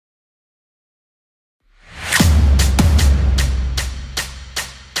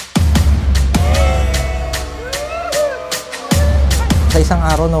isang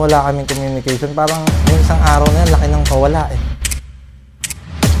araw na wala kaming communication, parang yung isang araw na yan, laki ng kawala eh.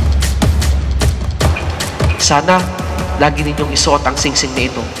 Sana, lagi ninyong isuot ang singsing na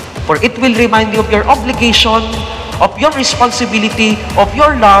ito. For it will remind you of your obligation, of your responsibility, of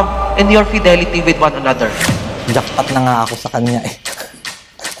your love, and your fidelity with one another. Jackpot na nga ako sa kanya eh.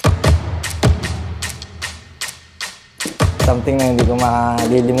 Something na hindi ko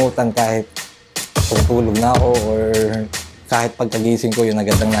malilimutan kahit tutulog na ako or kahit pagkagising ko, yun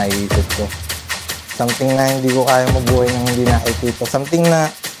agad ang naiisip ko. Something na hindi ko kaya mabuhay nang hindi nakikita. Something na,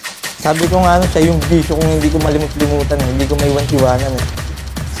 sabi ko nga, siya yung bisyo kung hindi ko malimut-limutan, hindi ko maiwan-iwanan eh.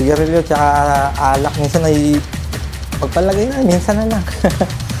 Sigarilyo tsaka alak, minsan ay pagpalagay na, minsan na lang.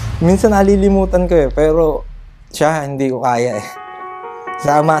 Minsan nalilimutan ko eh, pero siya hindi ko kaya eh.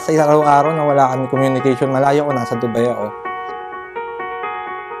 Sama sa isang araw-araw na wala kami communication, malayo ko, nasa Dubai ako.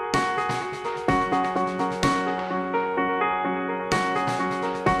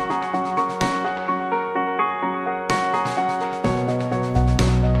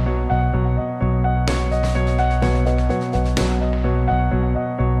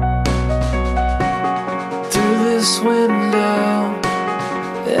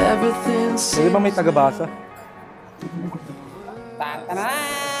 Hindi ba may tagabasa?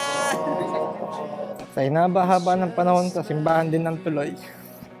 Sa hinaba-haba ng panahon sa simbahan din ng tuloy,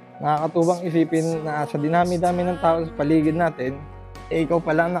 nakakatuwang isipin na sa dinami-dami ng tao sa paligid natin, eh ikaw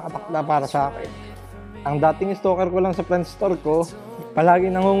pala ang nakatakda para sa akin. Ang dating stalker ko lang sa friend store ko, palagi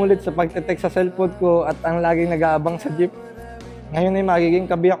nangungulit sa pagte-text sa cellphone ko at ang laging nag-aabang sa jeep. Ngayon ay magiging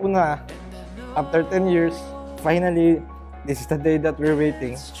kabiyak ko na. After 10 years, finally, this is the day that we're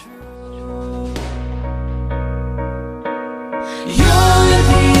waiting.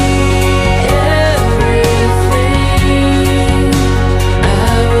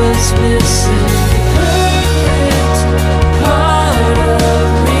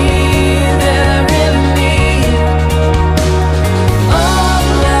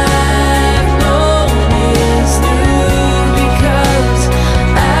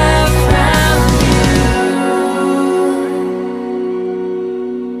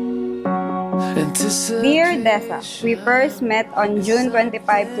 Dear Deza, we first met on June 25,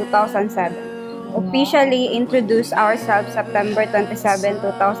 2007. Officially introduced ourselves September 27,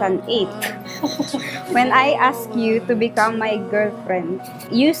 2008. When I asked you to become my girlfriend,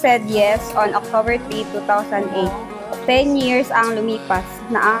 you said yes on October 3, 2008. 10 years ang lumipas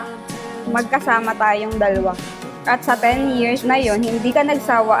na magkasama tayong dalawa. At sa 10 years na yon, hindi ka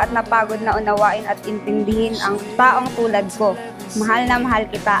nagsawa at napagod na unawain at intindihin ang taong tulad ko. Mahal na mahal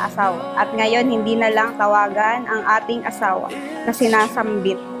kita, asawa. At ngayon, hindi na lang tawagan ang ating asawa na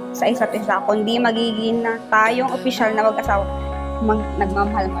sinasambit sa isa't isa, kundi magiging na tayong opisyal na mag-asawa.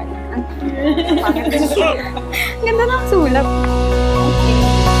 Nagmamahal-mahal na. Ganda ng sulat.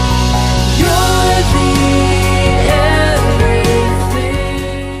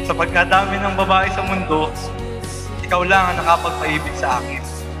 Sa pagkadami ng babae sa mundo, ikaw lang ang nakapagpaibig sa akin.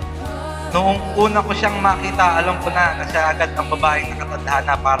 Noong una ko siyang makita, alam ko na siya agad ang babaeng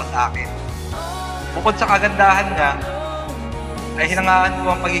nakatadhana para sa akin. Bukod sa kagandahan niya, ay hinangaan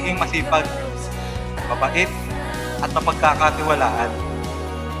ko ang pagiging masipag, mabait, at mapagkakatiwalaan.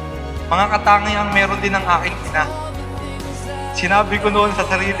 Mga katangiang meron din ang aking ina. Sinabi ko noon sa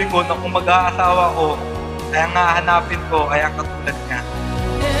sarili ko na kung mag-aasawa ko, ay ang hahanapin ko ay ang katulad niya.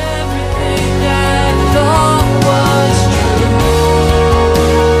 Everything I thought was true.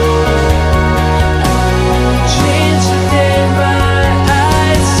 Changed the day my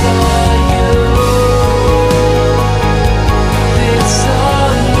eyes saw you. It's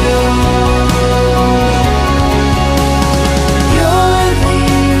all you. You're the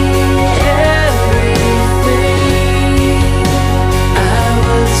everything I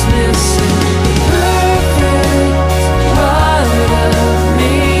was missing. Perfect part of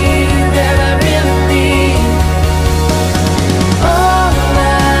me that I really need. All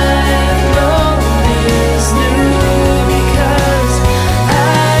I've known is new because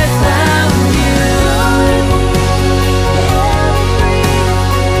I found you.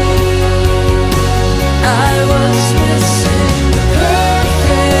 I was missing the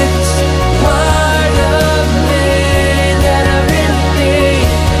perfect part of me that I really need.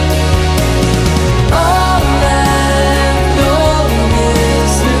 All I've known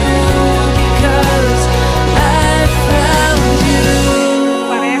is new because I found you.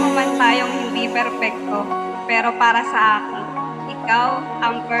 Pareho man tayong hindi perpekto, pero para sa akin, ikaw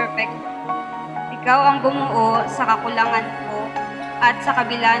ang perfect. Ikaw ang bumuo sa kakulangan ko at sa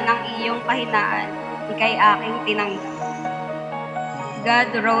kabila ng iyong kahinaan, ika'y aking tinanggap.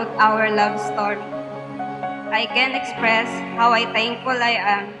 God wrote our love story. I can express how I thankful I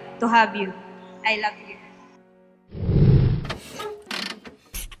am to have you. I love you.